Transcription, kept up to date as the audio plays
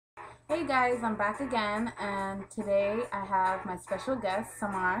Hey guys, I'm back again, and today I have my special guest,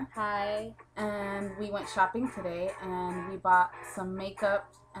 Samar, Hi. and we went shopping today and we bought some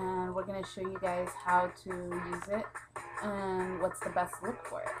makeup, and we're going to show you guys how to use it and what's the best look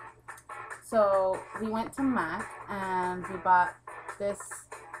for it. So we went to MAC and we bought this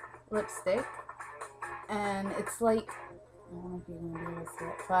lipstick, and it's like, I don't know if you're going to be able to see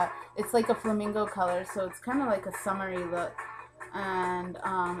it, but it's like a flamingo color, so it's kind of like a summery look, and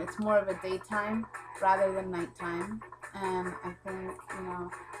it's more of a daytime rather than nighttime. And I think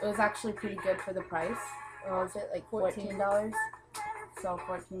it was actually pretty good for the price. What was it, like $14? So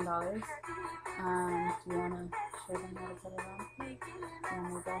 $14. Do you want to show them how to put it on? You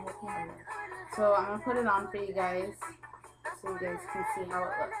want me to go ahead here? So I'm gonna put it on for you guys so you guys can see how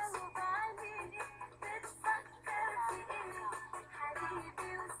it looks.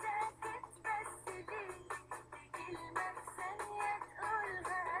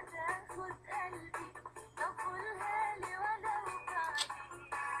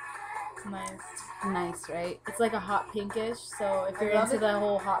 Nice. Nice, right? It's like a hot pinkish, so if you're into the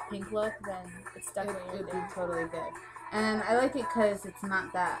whole hot pink look, then it's definitely It would your thing. be totally good. And I like it because it's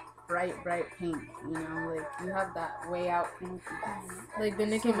not that bright pink, like you have that way out pink. Like the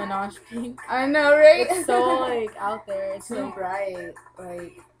Nicki Minaj pink. I know, right? It's so like out there. It's too like bright.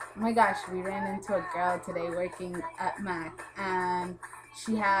 Like, oh my gosh, we ran into a girl today working at MAC, and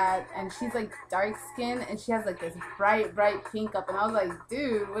she's like dark skinned, and she has like this bright pink up, and I was like,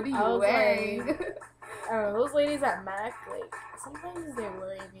 dude, what are you wearing? Like, I don't know, those ladies at MAC, like sometimes they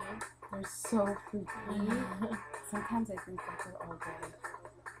worry me. They're so freaky. Sometimes I think that they're all gay.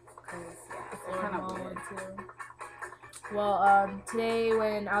 Cause yeah, they're kind of weird too. Well, today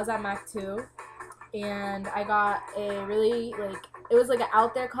when I was at MAC too, and I got a really it was like an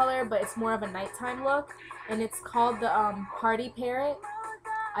out there color, but it's more of a nighttime look, and it's called the Party Parrot.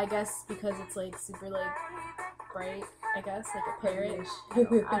 I guess because it's like super like bright. I guess like a parrot.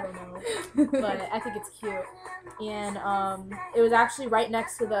 I don't know, but I think it's cute. And it was actually right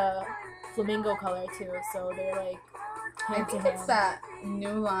next to the flamingo color too, so they're like I think it's that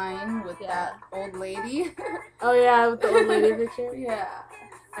new line with that old lady. Oh yeah, with the old lady picture. Yeah.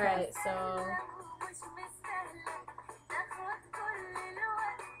 All right, so.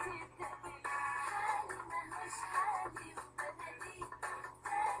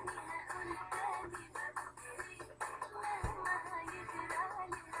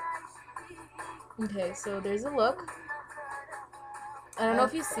 Okay, so there's a look. I don't know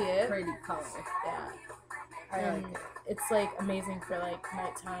if you see it. Pretty color. Yeah. I like it. It's like amazing for like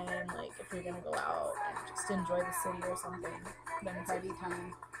nighttime, like if you're gonna go out and just enjoy the city or something. Then party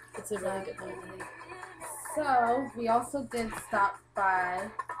time. It's a really good look. So we also did stop by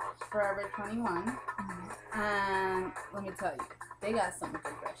Forever 21, and let me tell you, they got some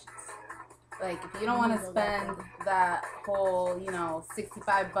good brushes. Like, if you don't want to spend that whole,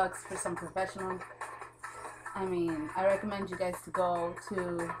 $65 for some professional, I mean, I recommend you guys to go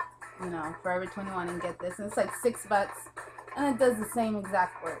to, Forever 21 and get this. And it's like $6, and it does the same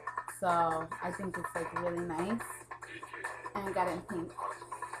exact work. So I think it's like really nice. And I got it in pink.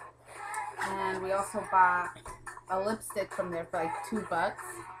 And we also bought a lipstick from there for like $2.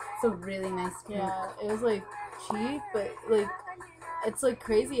 It's a really nice pink. Yeah, it was like cheap, but like it's like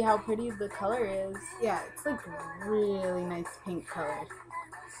crazy how pretty the color is. Yeah, it's like really nice pink color.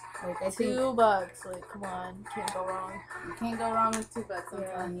 Like I think $2, like come on, can't go wrong. You can't go wrong with $2. I'm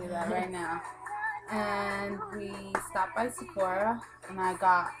telling you that right now. And we stopped by Sephora, and I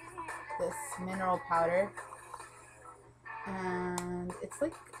got this mineral powder, and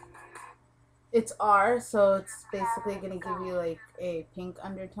it's R, so it's basically gonna give you like a pink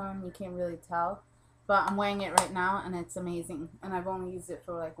undertone. You can't really tell. But I'm wearing it right now, and it's amazing. And I've only used it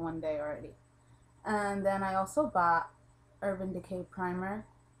for like one day already. And then I also bought Urban Decay primer.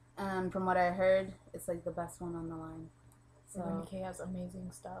 And from what I heard, it's like the best one on the line. So Urban Decay has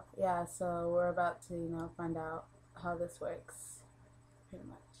amazing stuff. Yeah, so we're about to, find out how this works, pretty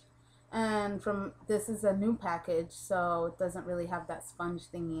much. And this is a new package, so it doesn't really have that sponge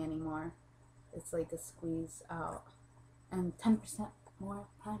thingy anymore. It's like a squeeze out. And 10% more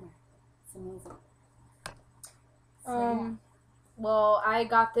primer. It's amazing. Well, I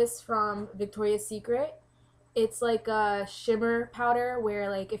got this from Victoria's Secret. It's like a shimmer powder where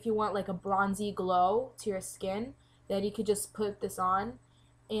like if you want like a bronzy glow to your skin, then you could just put this on.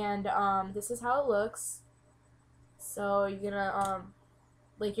 And this is how it looks. So you're gonna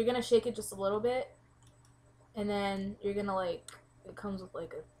you're gonna shake it just a little bit, and then you're gonna it comes with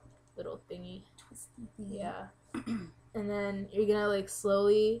like a little thingy. Twisty thingy. Yeah. And then you're gonna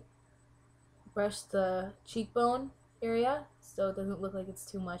slowly brush the cheekbone area. so it doesn't look like it's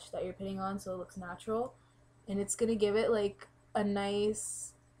too much that you're putting on, so it looks natural. And it's gonna give it like a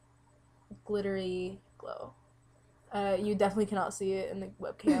nice glittery glow. You definitely cannot see it in the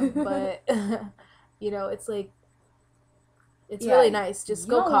webcam, but you know, it's like it's really nice. Just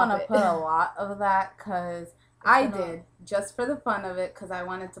go cop it. You don't want to put a lot of that because I did just for the fun of it because I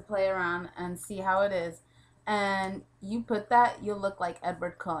wanted to play around and see how it is. And you put that, you'll look like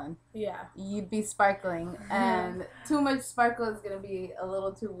Edward Cullen. Yeah. You'd be sparkling, and too much sparkle is going to be a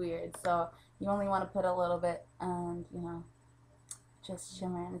little too weird. So you only want to put a little bit and, you know, just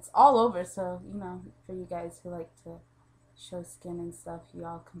shimmer. And it's all over, so, you know, for you guys who like to show skin and stuff, you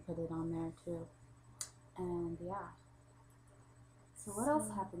all can put it on there too. And, yeah. So what else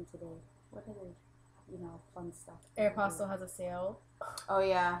happened today? What other, you know, fun stuff? Aeropostale has a sale. Oh,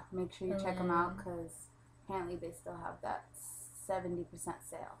 yeah. Make sure you check them out because apparently they still have that 70%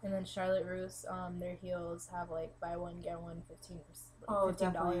 sale. And then Charlotte Russe, their heels have like buy one get one $15.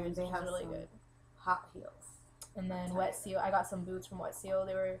 Definitely. They have really some good hot heels. And then Wetseal, I got some boots from Wetseal.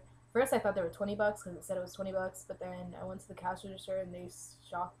 They were first I thought they were $20 because it said it was $20, but then I went to the cash register and they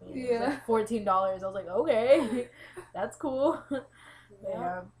shocked me. It was like $14. I was like, okay, that's cool.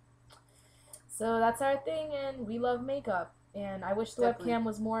 Yeah. So that's our thing, and we love makeup. And I wish the webcam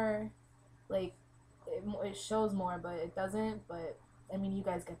was more like. It shows more, but it doesn't. But I mean, you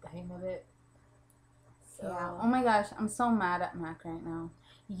guys get the hang of it. So. Yeah. Oh my gosh, I'm so mad at Mac right now.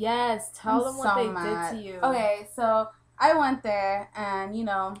 Yes, tell them what they did to you. Okay, so I went there and, you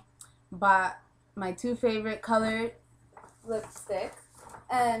know, bought my 2 favorite colored lipstick,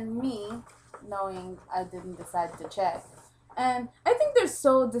 and me knowing I didn't decide to check. And I think they're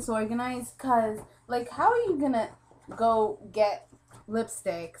so disorganized because, like, how are you gonna go get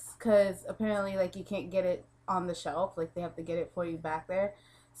lipsticks? Because apparently, like, you can't get it on the shelf. Like, they have to get it for you back there.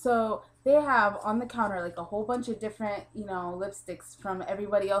 So they have on the counter, like, a whole bunch of different, you know, lipsticks from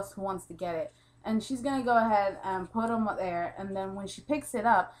everybody else who wants to get it. And she's going to go ahead and put them there. And then when she picks it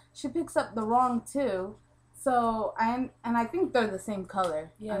up, she picks up the wrong 2. So, I think they're the same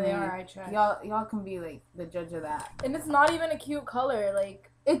color. Yeah, they are. I checked. Y'all can be, like, the judge of that. And it's not even a cute color.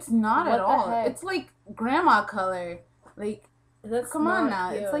 Like, it's not at all. It's, like, grandma color. Like, come on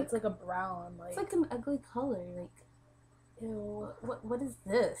now. Cute. It's like a brown. Like, it's like an ugly color. Like, ew. What is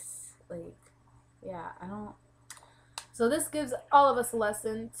this? Like, yeah, I don't. So this gives all of us a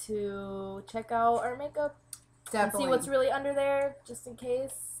lesson to check out our makeup. Definitely. And see what's really under there, just in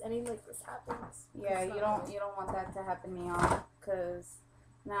case anything like this happens. Yeah, you don't want that to happen to y'all, because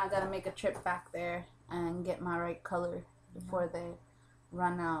now I gotta make a trip back there and get my right color before they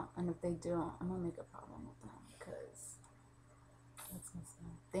run out. And if they do, I'm gonna make a problem with them, because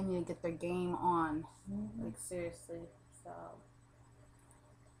they need to get their game on, like, seriously.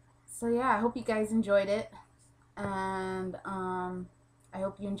 So yeah, I hope you guys enjoyed it, and I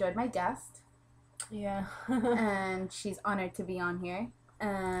hope you enjoyed my guest. Yeah. And she's honored to be on here.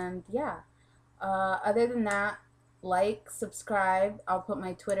 And yeah, other than that, like, subscribe. I'll put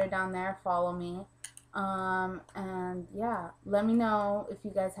my Twitter down there. Follow me. And yeah, let me know if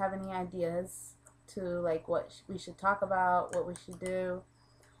you guys have any ideas to, like, what we should talk about, what we should do.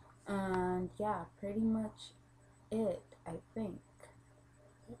 And yeah, pretty much it, I think.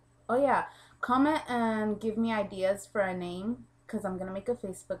 Oh yeah, comment and give me ideas for a name, because I'm going to make a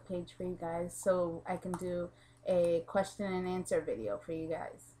Facebook page for you guys so I can do a question and answer video for you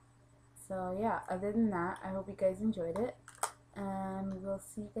guys. So yeah, other than that, I hope you guys enjoyed it, and we'll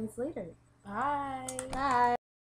see you guys later. Bye. Bye.